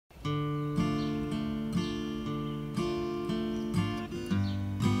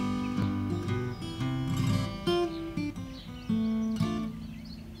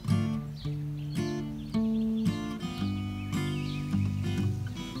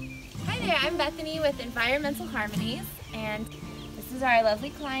Hi, I'm Bethany with Environmental Harmonies, and this is our lovely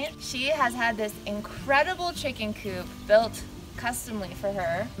client. She has had this incredible chicken coop built customly for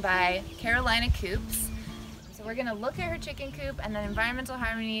her by Carolina Coops. So we're gonna look at her chicken coop, and then Environmental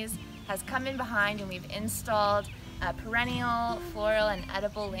Harmonies has come in behind and we've installed a perennial, floral, and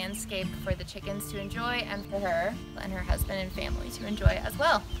edible landscape for the chickens to enjoy, and for her and her husband and family to enjoy as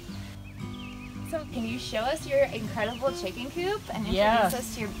well. So can you show us your incredible chicken coop and introduce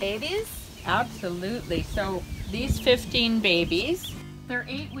us to your babies? Absolutely. So these 15 babies, they're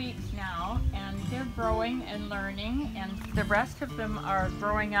 8 weeks now, and they're growing and learning, and the rest of them are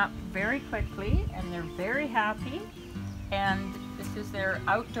growing up very quickly, and they're very happy. And this is their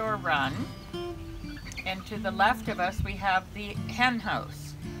outdoor run. And to the left of us, we have the hen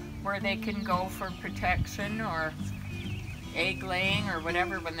house, where they can go for protection or egg laying or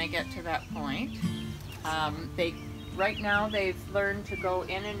whatever when they get to that point. Right now they've learned to go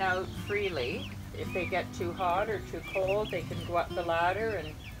in and out freely. If they get too hot or too cold, they can go up the ladder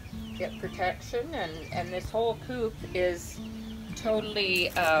and get protection. And this whole coop is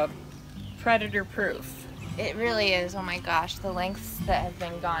totally predator proof. It really is. Oh my gosh, the lengths that have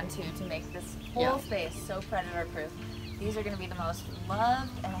been gone to make this whole space so predator proof. These are going to be the most loved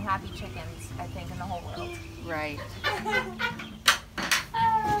and happy chickens, I think, in the whole world. Right.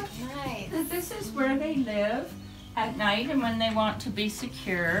 Nice. This is where they live at night and when they want to be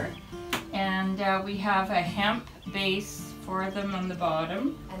secure. And we have a hemp base for them on the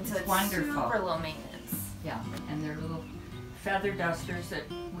bottom. And so it's wonderful. Super low maintenance. Yeah, and they're little feather dusters that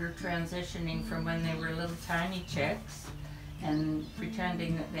we're transitioning from when they were little tiny chicks and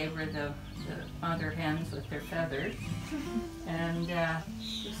pretending that they were the mother hens with their feathers. And they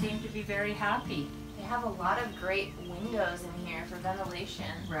seem to be very happy. They have a lot of great windows in here for ventilation.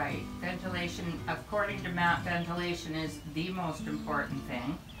 Right. Ventilation, according to Matt, ventilation is the most important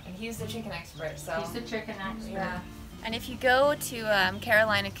thing. And he's the chicken expert, so. He's the chicken expert. Yeah. And if you go to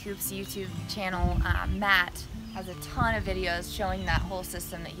Carolina Coops YouTube channel, Matt has a ton of videos showing that whole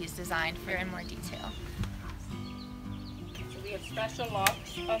system that he's designed for in more detail. So we have special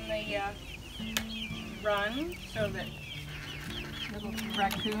locks on the run so that little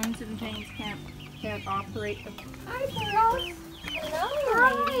raccoons and things can't operate them. Hi, girls.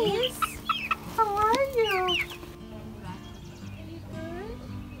 Hello, ladies. How are you?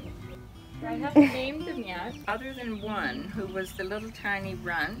 I haven't named them yet, other than one who was the little tiny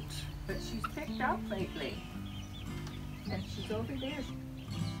runt, but she's picked up lately. And she's over there.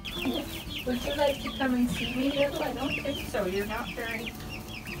 Would you like to come and see me, little? I don't think so. You're not very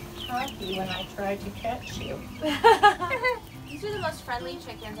happy when I tried to catch you. These are the most friendly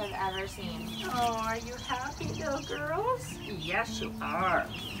chickens I've ever seen. Oh, are you happy, little girls? Yes, you are.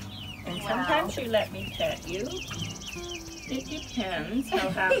 And Wow. sometimes you let me pet you. It depends how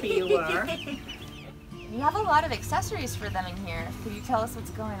happy you are. You have a lot of accessories for them in here. Could you tell us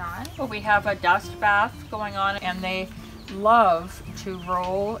what's going on? Well, we have a dust bath going on, and they love to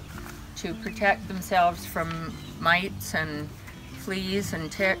roll to protect themselves from mites and fleas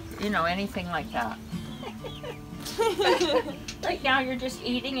and anything like that. Right now you're just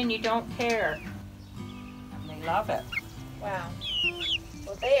eating and you don't care. And they love it. Wow.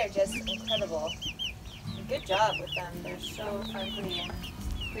 Well, they are just incredible. Good job with them. They're so friendly and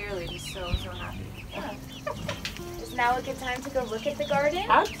clearly just so happy. Yeah. Is now a good time to go look at the garden?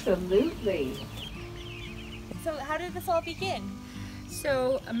 Absolutely. So how did this all begin?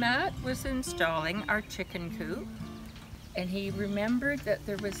 So Matt was installing our chicken coop, and he remembered that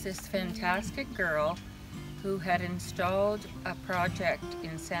there was this fantastic girl who had installed a project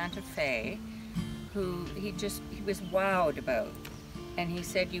in Santa Fe who he was wowed about. And he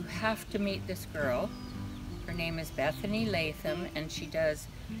said, you have to meet this girl. Her name is Bethany Latham, and she does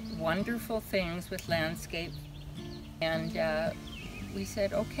wonderful things with landscape. And we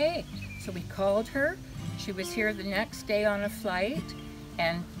said, okay. So we called her. She was here the next day on a flight,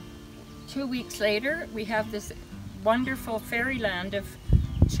 and 2 weeks later we have this wonderful fairyland of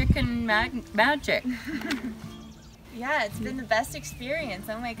chicken magic. Yeah, it's been the best experience.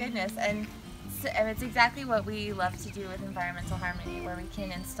 Oh my goodness. And it's exactly what we love to do with Environmental Harmony, where we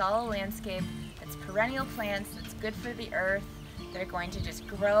can install a landscape that's perennial plants, that's good for the earth, that are going to just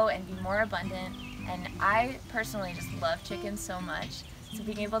grow and be more abundant. And I personally just love chickens so much. So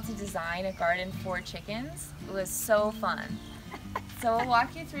being able to design a garden for chickens was so fun. So we'll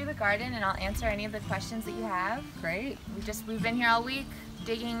walk you through the garden and I'll answer any of the questions that you have. Great. We've been here all week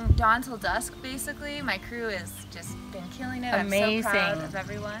digging dawn till dusk basically. My crew has just been killing it. Amazing. I'm so proud of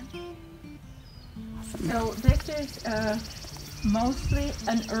everyone. So this is mostly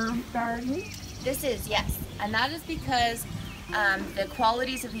an herb garden? This is, yes. And that is because The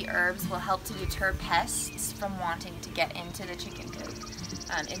qualities of the herbs will help to deter pests from wanting to get into the chicken coop.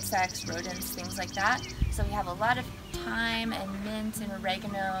 Insects, rodents, things like that. So we have a lot of thyme and mint and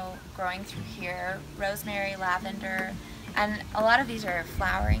oregano growing through here, rosemary, lavender, and a lot of these are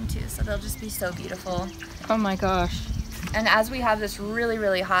flowering too, so they'll just be so beautiful. Oh my gosh. And as we have this really,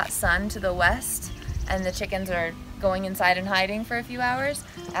 really hot sun to the west, and the chickens are going inside and hiding for a few hours,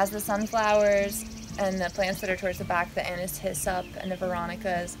 as the sunflowers and the plants that are towards the back, the anise hyssop and the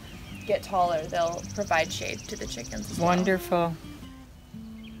veronicas, get taller, they'll provide shade to the chickens as well. Wonderful.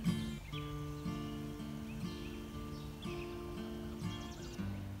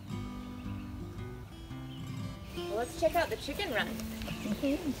 Well, let's check out the chicken run.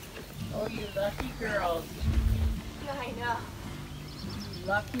 Oh, you lucky girls. I know.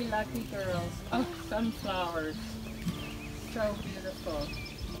 Lucky, lucky girls. Oh, sunflowers. So beautiful.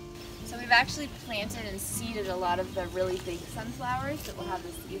 So we've actually planted and seeded a lot of the really big sunflowers that will have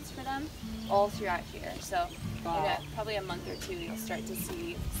the seeds for them all throughout here. So Wow. in probably a month or two, you'll start to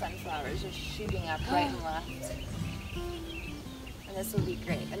see sunflowers just shooting up right and left. And this will be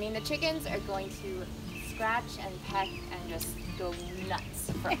great. I mean, the chickens are going to scratch and peck and just go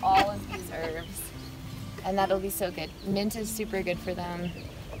nuts for all of these herbs. And that'll be so good. Mint is super good for them.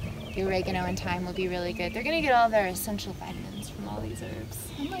 The oregano and thyme will be really good. They're gonna get all their essential vitamins from all these herbs.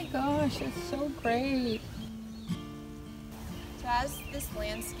 Oh my gosh, it's so great. So as this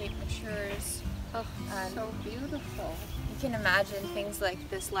landscape matures, Oh, so beautiful. you can imagine things like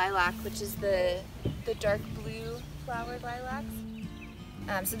this lilac, which is the dark blue flowered lilacs.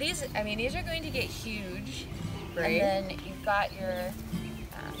 So these are going to get huge. Right. And then you've got your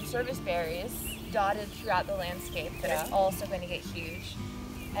service berries dotted throughout the landscape that are also going to get huge.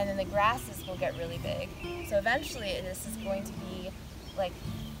 And then the grasses will get really big. So eventually this is going to be like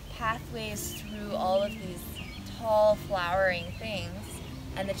pathways through all of these tall flowering things,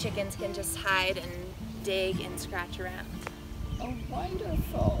 and the chickens can just hide and dig and scratch around. Oh,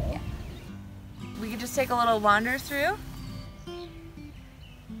 wonderful. Yeah. We could just take a little wander through.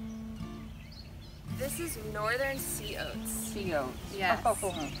 This is northern sea oats. Sea oats. Yes.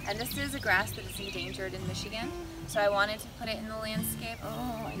 Oh, And this is a grass that is endangered in Michigan, so I wanted to put it in the landscape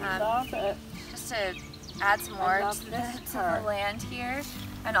I love it. just to add some more love to this the part. land here,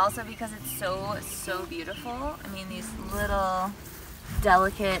 and also because it's so beautiful. I mean, these little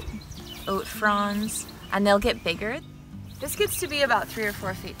delicate oat fronds, and they'll get bigger. This gets to be about 3 or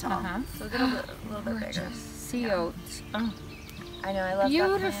 4 feet tall, so it'll get a little bit bigger. Sea oats. Oh, I know, I love that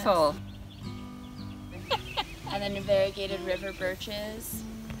beautiful. plant. And then variegated river birches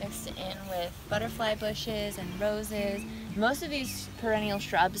mixed in with butterfly bushes and roses. Most of these perennial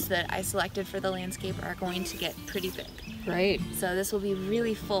shrubs that I selected for the landscape are going to get pretty big. Great. So this will be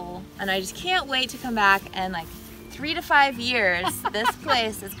really full, and I just can't wait to come back, and like 3 to 5 years, this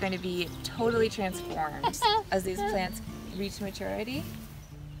place is going to be totally transformed as these plants reach maturity.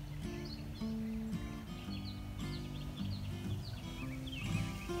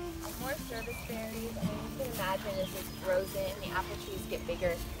 More service berries. I mean, you can imagine as this grows in, the apple trees get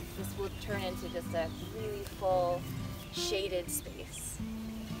bigger, this will turn into just a really full, shaded space.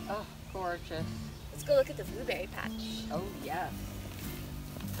 Oh, gorgeous. Let's go look at the blueberry patch. Oh, yes.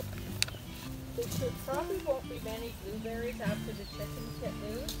 There probably won't be many blueberries after the chickens get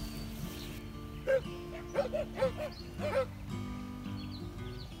loose.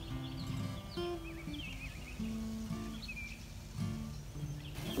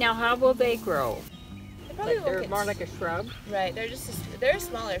 Now, how will they grow? They probably Like won't they're get more like a shrub? Right, they're a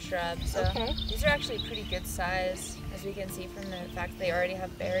smaller shrub, so Okay. these are actually pretty good size, as we can see from the fact they already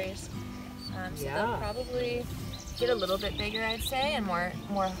have berries. So Yeah. they'll probably get a little bit bigger, I'd say, and more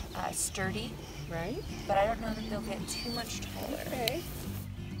sturdy. Right? But I don't know that they'll get too much taller. Okay.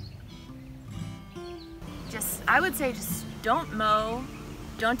 I would say just don't mow,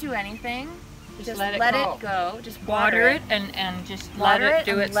 don't do anything. Just let let it it go. go. Just Water it and just let Water it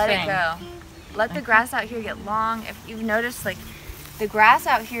do and its let thing. it go. Let the grass out here get long. If you've noticed, like the grass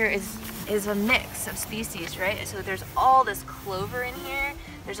out here is a mix of species, right? So there's all this clover in here.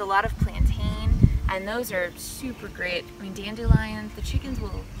 There's a lot of plantain, and those are super great. I mean, dandelions. The chickens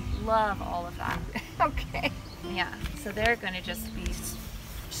will love all of that. Okay. Yeah. So they're going to just be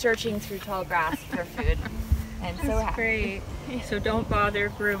searching through tall grass for food, and so That's happy. great. So don't bother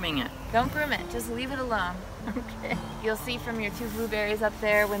grooming it. Don't groom it. Just leave it alone. Okay. You'll see from your 2 blueberries up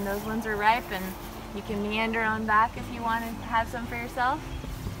there when those ones are ripe, and you can meander on back if you want to have some for yourself.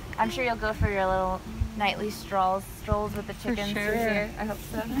 I'm sure you'll go for your little nightly strolls with the chickens sure. through here. I hope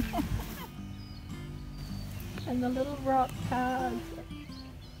so. And the little rock pads.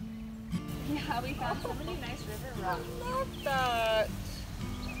 Yeah, we found so many nice river rocks. I love that.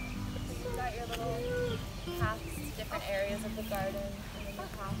 So you've got your little paths to different areas of the garden, and then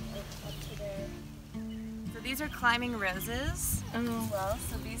the path up to there. So these are climbing roses as well.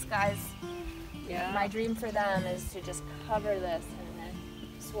 So these guys, my dream for them is to just cover this in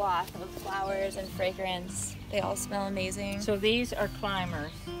a swath of flowers and fragrance. They all smell amazing. So these are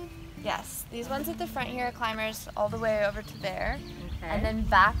climbers. Yes, these ones at the front here are climbers all the way over to there. Okay. And then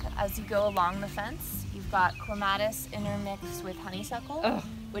back as you go along the fence, you've got clematis intermixed with honeysuckle,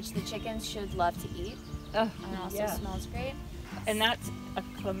 which the chickens should love to eat. And also smells great. And that's a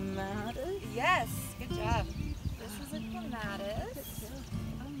clematis? Yes, good job. This is a clematis.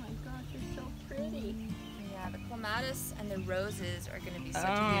 Oh my gosh, you're so pretty. Yeah, the clematis and the roses are going to be such a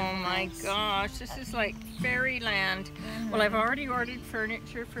beautiful Oh my mix. gosh, this is like fairyland. Well, I've already ordered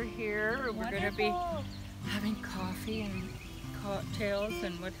furniture for here. We're going to be having coffee and cocktails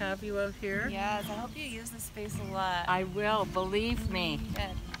and what have you out here. Yes, I hope you use this space a lot. I will, believe me.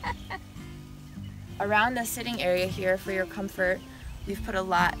 Good. Around the sitting area here for your comfort, we've put a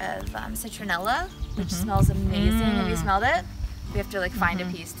lot of citronella, which smells amazing. Have you smelled it? We have to like find a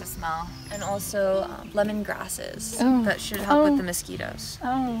piece to smell. And also lemon grasses that should help with the mosquitoes.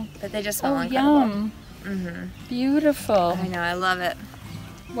 But they just smell incredible. Yum. Beautiful. I know, I love it.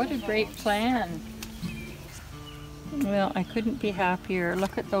 What a great plan. Well, I couldn't be happier.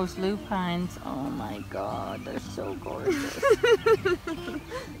 Look at those lupines. Oh my God, they're so gorgeous.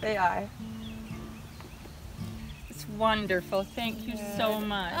 They are. It's wonderful. Thank you so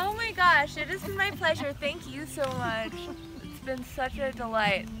much. Oh my gosh, it has been my pleasure. Thank you so much. It's been such a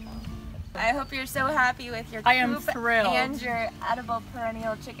delight. I hope you're so happy with your I am coop thrilled. and your edible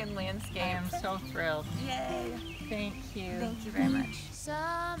perennial chicken landscape. I am so thrilled. Yay. Thank you. Thank you very much.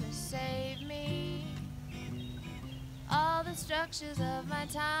 Summer saved me. All the structures of my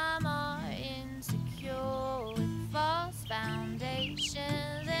time are insecure with false foundations,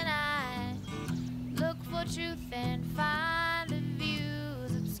 and I look for truth